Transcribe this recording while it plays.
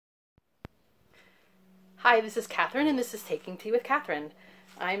Hi, this is Catherine, and this is Taking Tea with Catherine.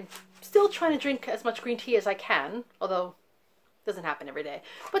 I'm still trying to drink as much green tea as I can, although it doesn't happen every day.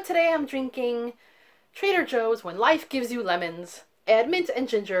 But today I'm drinking Trader Joe's When Life Gives You Lemons, add mint and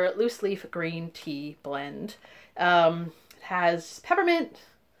ginger loose leaf green tea blend. It has peppermint,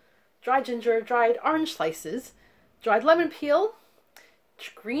 dried ginger, dried orange slices, dried lemon peel,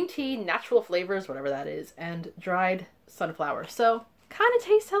 green tea, natural flavors, whatever that is, and dried sunflower. So kind of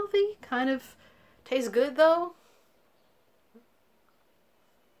tastes healthy, kind of tastes good though.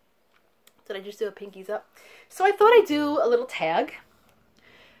 Did I just do a pinkies up? So I thought I'd do a little tag.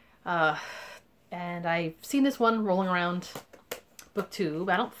 And I've seen this one rolling around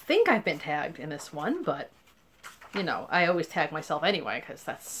BookTube. I don't think I've been tagged in this one, but you know, I always tag myself anyway because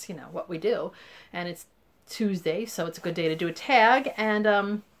that's, you know, what we do. And it's Tuesday, so it's a good day to do a tag. And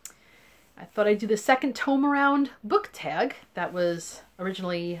I thought I'd do the second Tome around book tag that was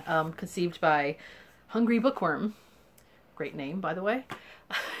originally conceived by Hungry Bookworm. Great name, by the way.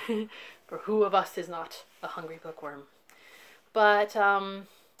 For who of us is not a hungry bookworm? But,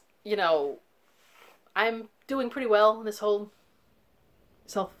 you know, I'm doing pretty well in this whole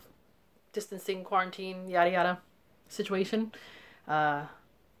self-distancing, quarantine, yada yada situation.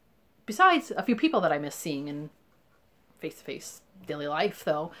 Besides a few people that I miss seeing in face-to-face daily life,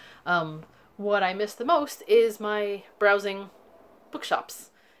 though, what I miss the most is my browsing bookshops.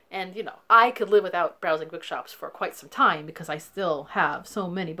 And, you know, I could live without browsing bookshops for quite some time because I still have so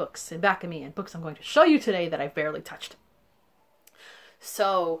many books in back of me and books I'm going to show you today that I've barely touched.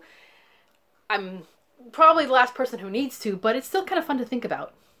 So I'm probably the last person who needs to, but it's still kind of fun to think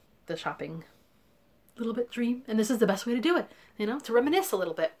about the shopping little bit dream. And this is the best way to do it, you know, to reminisce a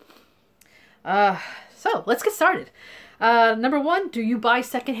little bit. So let's get started. Number one, do you buy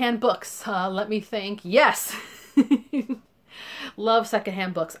secondhand books? Let me think. Yes. Love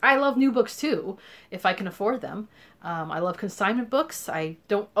secondhand books. I love new books too, if I can afford them. I love consignment books. I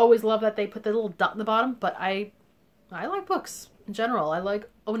don't always love that they put the little dot in the bottom, but I like books in general. I like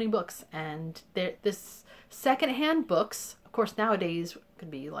owning books, and this secondhand books, of course, nowadays could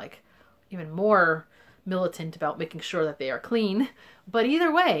be like even more militant about making sure that they are clean. But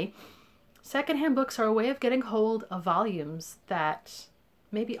either way, secondhand books are a way of getting hold of volumes that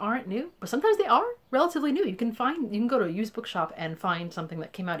maybe aren't new, but sometimes they are relatively new. You can go to a used bookshop and find something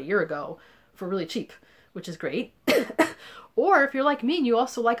that came out a year ago for really cheap, which is great. Or if you're like me and you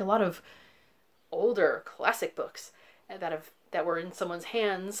also like a lot of older classic books that were in someone's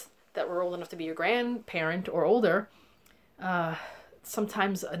hands that were old enough to be your grandparent or older,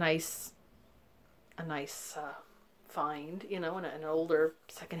 sometimes a nice find, you know, in an older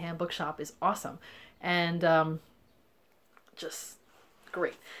secondhand bookshop is awesome. And just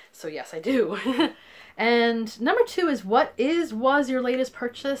great. So yes, I do. And number two is was your latest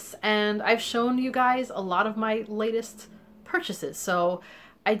purchase? And I've shown you guys a lot of my latest purchases, so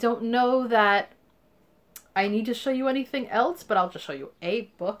I don't know that I need to show you anything else, but I'll just show you a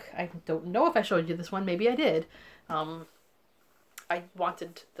book. I don't know if I showed you this one. Maybe I did. I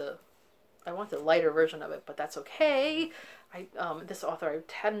wanted a lighter version of it, but that's okay. This author, I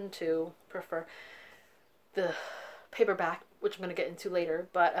tend to prefer the paperback, which I'm going to get into later.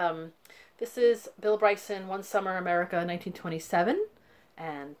 But this is Bill Bryson, One Summer America, 1927.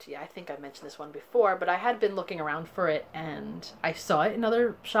 And yeah, I think I mentioned this one before, but I had been looking around for it and I saw it in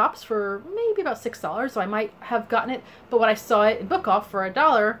other shops for maybe about $6, so I might have gotten it. But when I saw it in Book Off for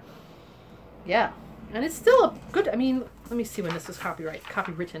 $1, yeah. And it's still a good, I mean, let me see when this was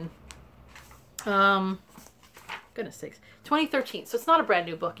copywritten. Goodness sakes, 2013. So it's not a brand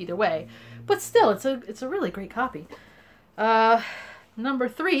new book either way, but still, it's a really great copy. Number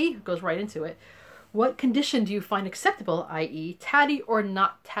three goes right into it. What condition do you find acceptable, i.e. tatty or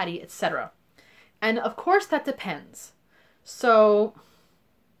not tatty, etc.? And of course that depends. So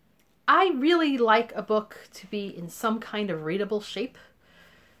I really like a book to be in some kind of readable shape.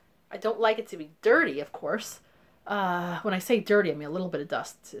 I don't like it to be dirty, of course. When I say dirty, I mean a little bit of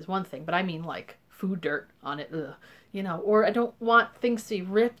dust is one thing, but I mean like food dirt on it, you know, or I don't want things to be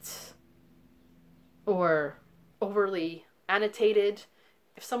ripped or overly annotated.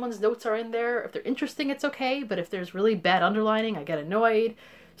 If someone's notes are in there, if they're interesting, it's okay, but if there's really bad underlining, I get annoyed.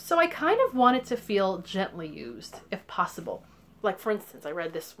 So I kind of want it to feel gently used, if possible. Like, for instance, I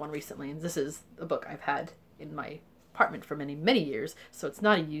read this one recently, and this is a book I've had in my apartment for many, many years, so it's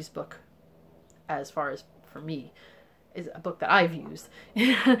not a used book as far as for me. Is a book that I've used.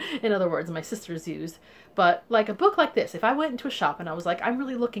 In other words, my sister's used. But like a book like this, if I went into a shop and I was like, I'm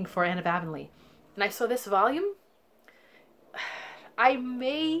really looking for Anne of Avonlea, and I saw this volume, I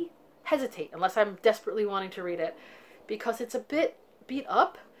may hesitate unless I'm desperately wanting to read it because it's a bit beat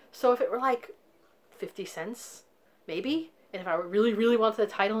up. So if it were like 50 cents, maybe. And if I really, really wanted the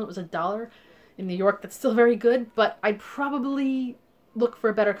title and it was $1 in New York, that's still very good, but I'd probably look for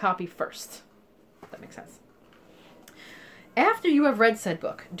a better copy first. If that makes sense. After you have read said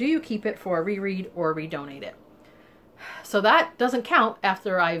book, do you keep it for a reread or redonate it? So that doesn't count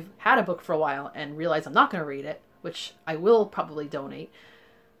after I've had a book for a while and realize I'm not going to read it, which I will probably donate.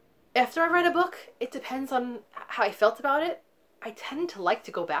 After I read a book, it depends on how I felt about it. I tend to like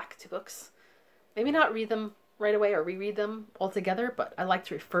to go back to books. Maybe not read them right away or reread them altogether, but I like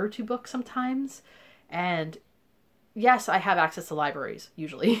to refer to books sometimes. And yes, I have access to libraries,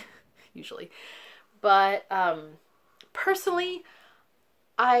 usually. But personally,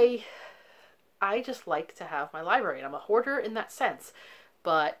 I just like to have my library, and I'm a hoarder in that sense.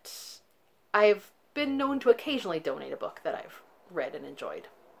 But I've been known to occasionally donate a book that I've read and enjoyed.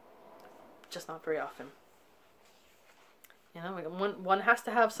 Just not very often. You know, one has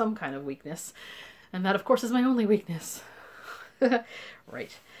to have some kind of weakness. And that, of course, is my only weakness.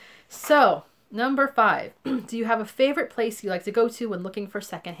 Right. So, number 5. Do you have a favorite place you like to go to when looking for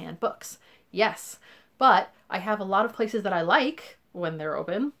secondhand books? Yes. But I have a lot of places that I like when they're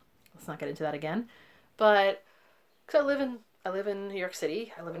open. Let's not get into that again. But, because I live in New York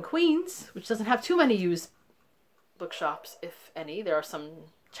City. I live in Queens, which doesn't have too many used bookshops, if any. There are some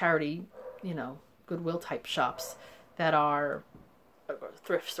charity, you know, Goodwill type shops that are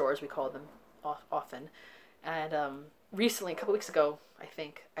thrift stores, we call them often. And recently, a couple weeks ago, I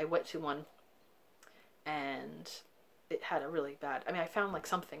think, I went to one and it had a really bad, I found like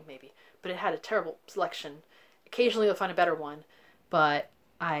something maybe, but it had a terrible selection. Occasionally you'll find a better one, but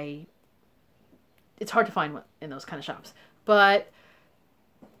it's hard to find one in those kind of shops. But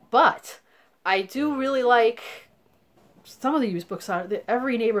I do really like some of the used books.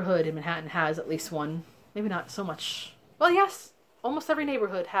 Every neighborhood in Manhattan has at least one. Maybe not so much. Well, yes, almost every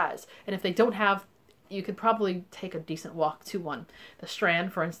neighborhood has. And if they don't have, you could probably take a decent walk to one. The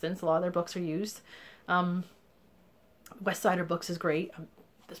Strand, for instance, a lot of their books are used. West Sider Books is great.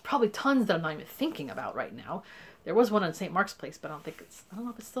 There's probably tons that I'm not even thinking about right now. There was one on St. Mark's Place, but I don't know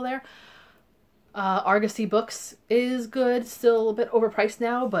if it's still there. Argosy Books is good. Still a bit overpriced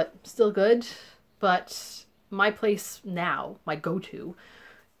now, but still good. But my place now, my go-to,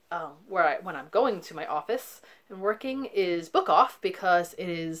 when I'm going to my office and working, is Book Off, because it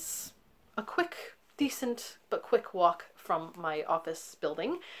is a quick, decent, but quick walk from my office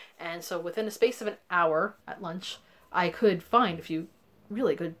building. And so within a space of an hour at lunch, I could find a few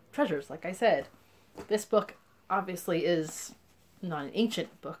really good treasures, like I said. This book obviously is not an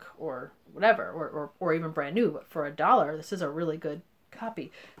ancient book or whatever, or even brand new, but for $1, this is a really good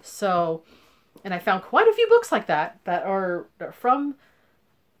copy. So, and I found quite a few books like that are from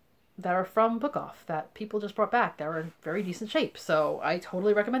Book Off that people just brought back that are in very decent shape. So I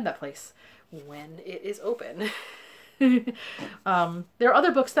totally recommend that place when it is open. There are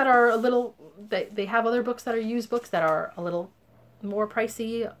other books that are a little, they have other books that are used books that are a little more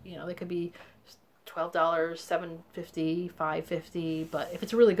pricey. You know, they could be $12, $7.50, $5.50, but if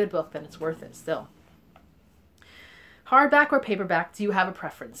it's a really good book, then it's worth it still. Hardback or paperback, do you have a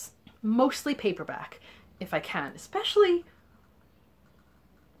preference? Mostly paperback, if I can, especially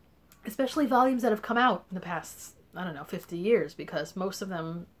volumes that have come out in the past, 50 years, because most of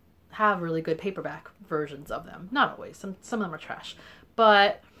them have really good paperback versions of them. Not always. Some of them are trash.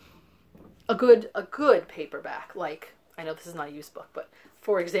 But a good paperback, like, I know this is not a used book, but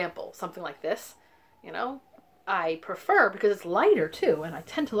for example, something like this, I prefer, because it's lighter too, and I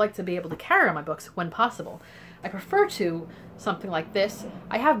tend to like to be able to carry on my books when possible. I prefer to something like this.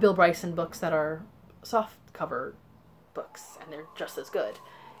 I have Bill Bryson books that are soft cover books, and they're just as good.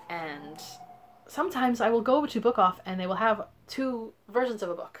 And sometimes I will go to Book Off and they will have two versions of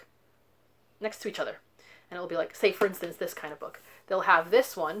a book next to each other. And it will be like, say for instance, this kind of book. They'll have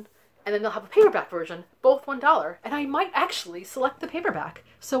this one, and then they'll have a paperback version, both $1. And I might actually select the paperback.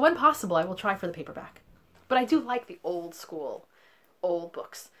 So when possible, I will try for the paperback. But I do like the old school, old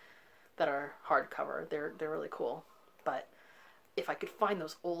books that are hardcover. They're really cool. But if I could find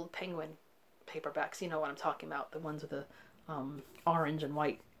those old Penguin paperbacks, you know what I'm talking about, the ones with the orange and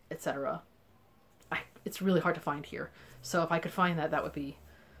white, etc. It's really hard to find here. So if I could find that, that would be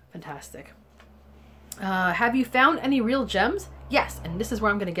fantastic. Have you found any real gems? Yes, and this is where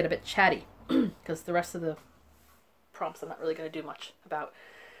I'm going to get a bit chatty, because the rest of the prompts I'm not really going to do much about.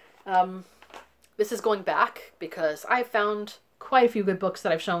 This is going back, because I've found quite a few good books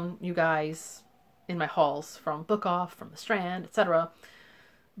that I've shown you guys in my hauls, from Book Off, from The Strand, etc.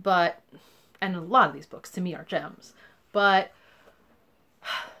 And a lot of these books to me are gems. But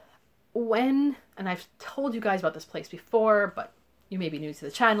and I've told you guys about this place before, but you may be new to the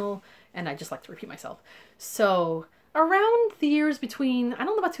channel, and I just like to repeat myself. So around the years between, I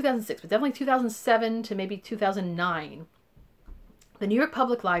don't know about 2006, but definitely 2007 to maybe 2009, the New York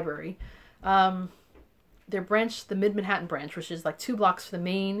Public Library, their branch, the Mid-Manhattan branch, which is like 2 blocks from the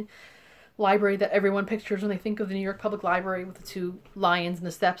main library that everyone pictures when they think of the New York Public Library with the 2 lions and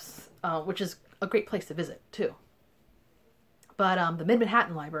the steps, which is a great place to visit too. But the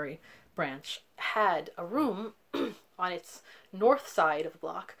Mid-Manhattan Library branch had a room on its north side of the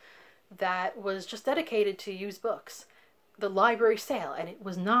block that was just dedicated to used books. The library sale, and it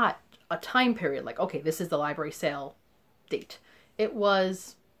was not a time period like, okay, this is the library sale date. It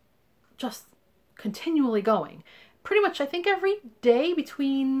was just continually going. Pretty much, I think every day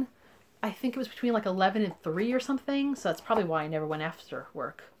between, I think it was between like 11 and 3 or something. So that's probably why I never went after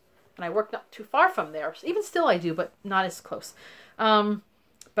work. And I worked not too far from there. Even still I do, but not as close.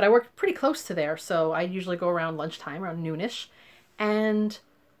 But I worked pretty close to there. So I usually go around lunchtime, around noonish. And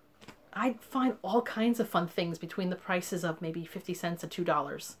I'd find all kinds of fun things between the prices of maybe 50 cents and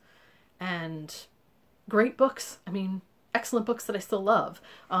 $2. And great books. I mean, excellent books that I still love.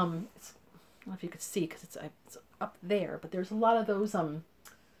 I don't know if you could see because it's up there, but there's a lot of those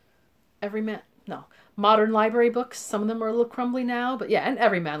modern library books. Some of them are a little crumbly now, but yeah, and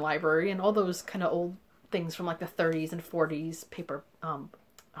Everyman Library and all those kind of old things from like the 30s and 40s, paper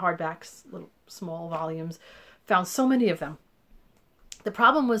hardbacks, little small volumes. Found so many of them. The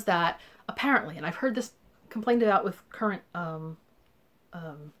problem was that apparently, and I've heard this complained about with current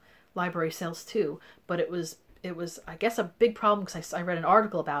library sales too, but it was I guess a big problem because I read an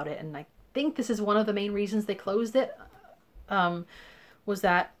article about it, and I think this is one of the main reasons they closed it, was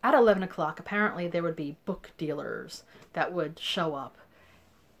that at 11 o'clock, apparently there would be book dealers that would show up,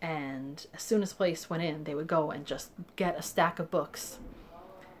 and as soon as the place went in, they would go and just get a stack of books.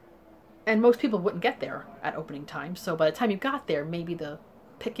 And most people wouldn't get there at opening time, so by the time you got there, maybe the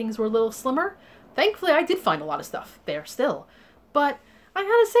pickings were a little slimmer. Thankfully, I did find a lot of stuff there still, but I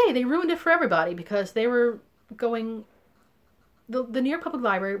gotta say, they ruined it for everybody because they were going... The New York Public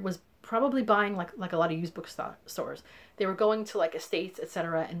Library was probably buying like a lot of used book stores. They were going to like estates,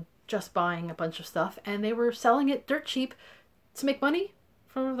 etc., and just buying a bunch of stuff, and they were selling it dirt cheap to make money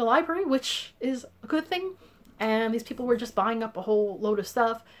from the library, which is a good thing. And these people were just buying up a whole load of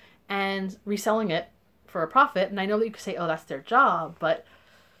stuff and reselling it for a profit. And I know that you could say, oh, that's their job, but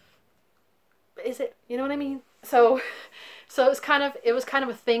is it? You know what I mean? So it was kind of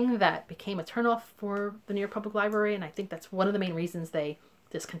a thing that became a turnoff for the New York Public Library, and I think that's one of the main reasons they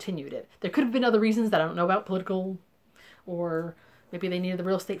discontinued it. There could have been other reasons that I don't know about, political, or maybe they needed the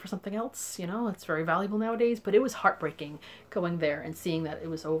real estate for something else. You know, it's very valuable nowadays, but it was heartbreaking going there and seeing that it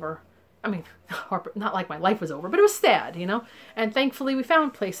was over. I mean, not like my life was over, but it was sad, you know? And thankfully we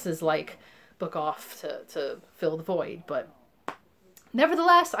found places like Book Off to fill the void, but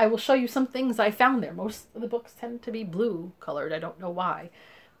nevertheless, I will show you some things I found there. Most of the books tend to be blue colored. I don't know why,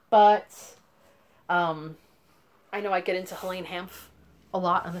 but I know I get into Helene Hanff a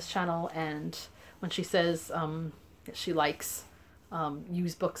lot on this channel, and when she says that she likes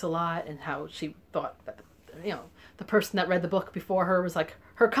used books a lot, and how she thought that, you know, the person that read the book before her was like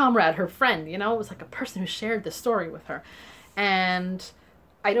her comrade, her friend, you know, it was like a person who shared the story with her. And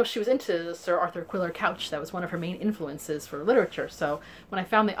I know she was into Sir Arthur Quiller Couch. That was one of her main influences for literature. So when I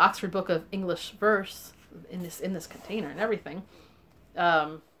found the Oxford Book of English Verse in this container and everything,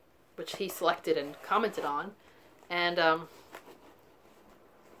 which he selected and commented on, and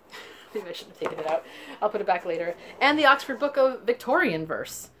maybe I shouldn't have taken it out. I'll put it back later. And the Oxford Book of Victorian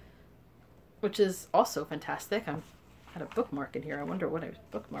Verse, which is also fantastic. I had a bookmark in here. I wonder what I was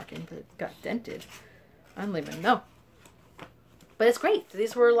bookmarking, but it got dented. I don't even know. But it's great.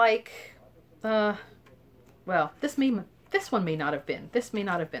 These were like, well, this one may not have been. This may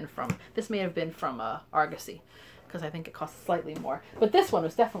have been from Argosy, because I think it costs slightly more. But this one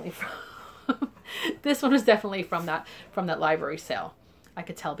was definitely from this one was definitely from that library sale. I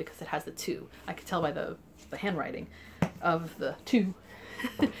could tell because it has the 2. I could tell by the handwriting of the 2.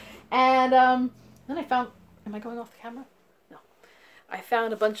 And then I found, am I going off the camera? No. I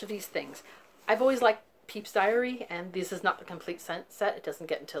found a bunch of these things. I've always liked Pepys Diary, and this is not the complete set. It doesn't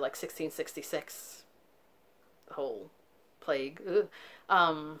get into like 1666, the whole plague,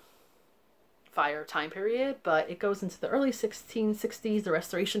 fire time period, but it goes into the early 1660s, the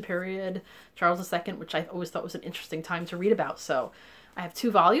Restoration period, Charles II, which I always thought was an interesting time to read about. So I have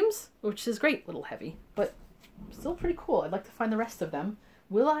 2 volumes, which is great. A little heavy, but still pretty cool. I'd like to find the rest of them.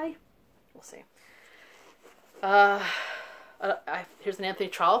 Will I? We'll see. Here's an Anthony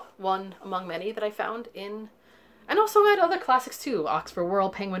Trollope, one among many that I found in, and also I had other classics too, Oxford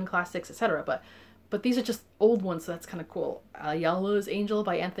World, Penguin Classics, etc. But But these are just old ones, so that's kind of cool. Ayala's Angel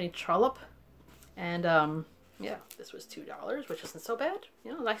by Anthony Trollope. And yeah, this was $2, which isn't so bad.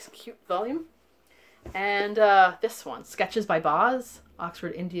 You know, nice, cute volume. And this one, Sketches by Boz,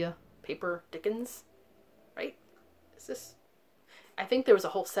 Oxford, India, paper, Dickens. Right? Is this? I think there was a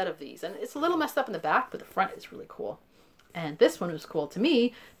whole set of these. And it's a little messed up in the back, but the front is really cool. And this one was cool to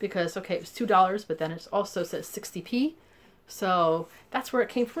me because, okay, it was $2, but then it also says 60p. So that's where it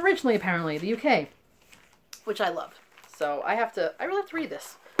came from originally, apparently, the UK, which I love. So I really have to read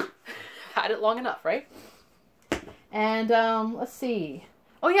this. Had it long enough, right? And let's see.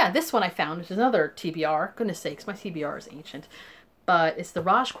 Oh yeah, this one I found, which is another TBR. Goodness sakes, my TBR is ancient. But it's the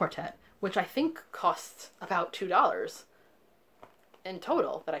Raj Quartet, which I think costs about $2 in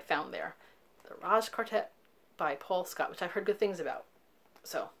total that I found there. The Raj Quartet by Paul Scott, which I've heard good things about.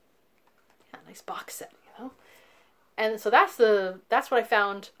 So, yeah, nice box set, you know? And so that's what I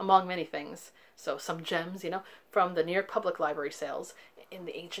found among many things. So some gems, you know, from the New York Public Library sales in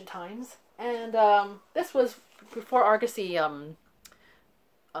the ancient times. And this was before Argosy on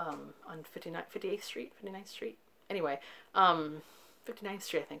 59th Street. Anyway, 59th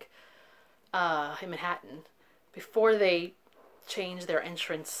Street, I think, in Manhattan, before they changed their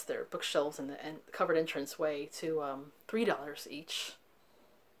entrance, their bookshelves and the covered entrance way to $3 each.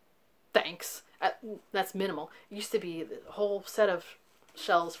 Thanks. That's minimal. It used to be the whole set of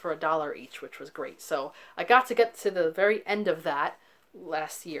shelves for $1 each, which was great. So I got to the very end of that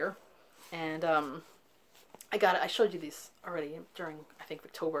last year, and I showed you these already during, I think,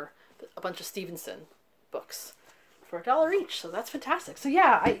 October, a bunch of Stevenson books for $1 each. So that's fantastic. So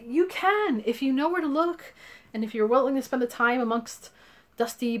yeah, you can, if you know where to look, and if you're willing to spend the time amongst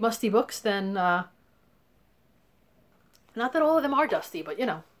dusty, musty books, then not that all of them are dusty, but you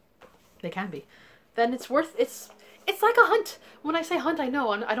know, they can be. Then it's worth it's like a hunt. When I say hunt, I know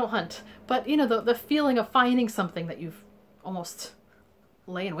I don't hunt, but you know, the feeling of finding something that you've almost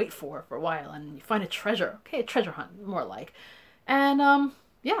lay in wait for a while, and you find a treasure. Okay, a treasure hunt, more like. And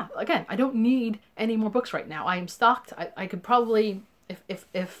yeah, again, I don't need any more books right now. I am stocked. I could probably,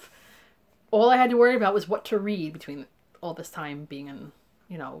 if all I had to worry about was what to read between all this time being in,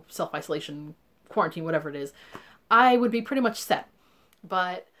 you know, self-isolation, quarantine, whatever it is, I would be pretty much set.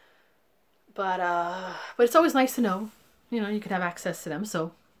 But it's always nice to know, you know, you can have access to them.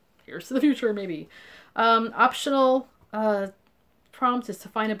 So here's to the future, maybe. Optional prompt is to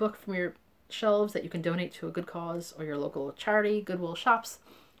find a book from your shelves that you can donate to a good cause or your local charity, Goodwill shops,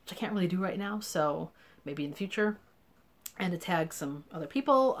 which I can't really do right now, so maybe in the future. And to tag some other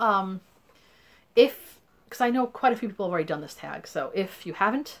people. Because I know quite a few people have already done this tag, so if you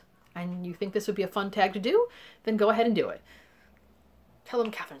haven't and you think this would be a fun tag to do, then go ahead and do it. Tell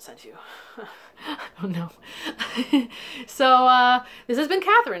them Catherine sent you. Oh no. So this has been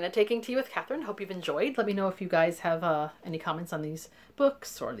Catherine at Taking Tea with Catherine. Hope you've enjoyed. Let me know if you guys have any comments on these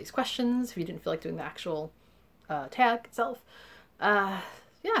books or these questions, if you didn't feel like doing the actual tag itself. Yeah,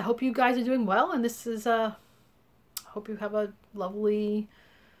 I hope you guys are doing well, and this is hope you have a lovely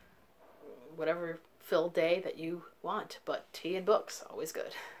whatever filled day that you want, but tea and books, always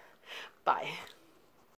good. Bye.